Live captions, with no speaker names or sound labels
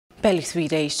Barely 3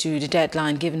 days to the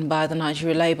deadline given by the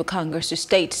Nigeria Labour Congress to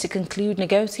states to conclude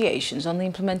negotiations on the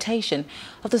implementation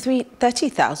of the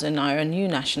 30,000 naira new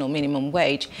national minimum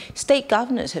wage, state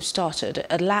governors have started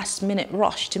a last-minute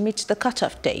rush to meet the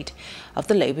cut-off date of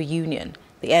the labour union.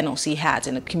 The NLC had,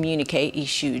 in a communique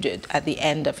issued at the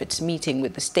end of its meeting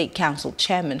with the State Council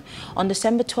chairman on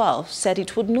December 12, said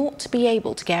it would not be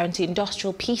able to guarantee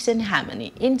industrial peace and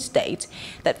harmony in states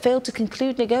that failed to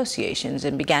conclude negotiations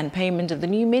and began payment of the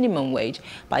new minimum wage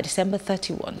by December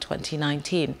 31,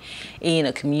 2019. In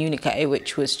a communique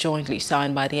which was jointly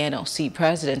signed by the NLC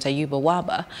President Ayuba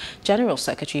Waba, General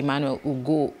Secretary Emmanuel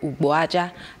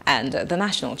Ugboaja, and the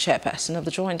National Chairperson of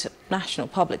the Joint National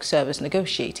Public Service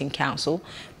Negotiating Council,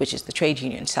 which is the trade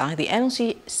union side, the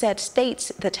NLC said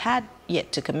states that had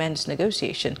yet to commence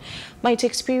negotiation might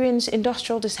experience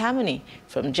industrial disharmony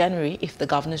from January if the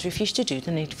governors refused to do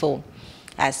the needful.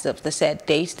 As of the said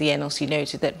date, the NLC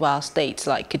noted that while states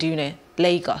like Kaduna,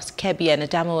 Lagos, Kebbi and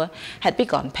Adamawa had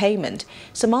begun payment,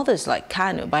 some others like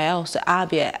Kano, Bayelsa,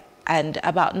 Abia and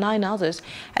about 9 others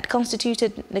had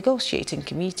constituted negotiating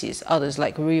committees. Others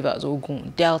like Rivers,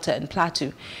 Ogun, Delta and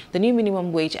Plateau. The new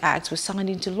Minimum Wage Act was signed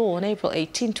into law on April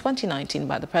 18, 2019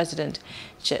 by the President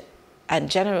and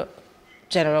General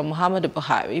Muhammadu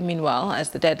Buhari. Meanwhile,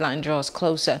 as the deadline draws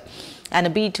closer and a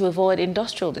bid to avoid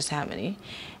industrial disharmony,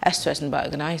 as threatened by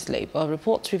organized labor,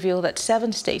 reports reveal that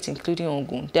 7 states, including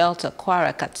Ogun, Delta,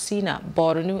 Kwara, Katsina,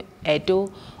 Borno,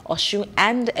 Edo, Osun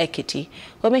and Ekiti,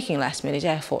 were making last-minute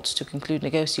efforts to conclude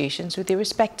negotiations with their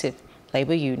respective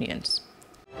labor unions.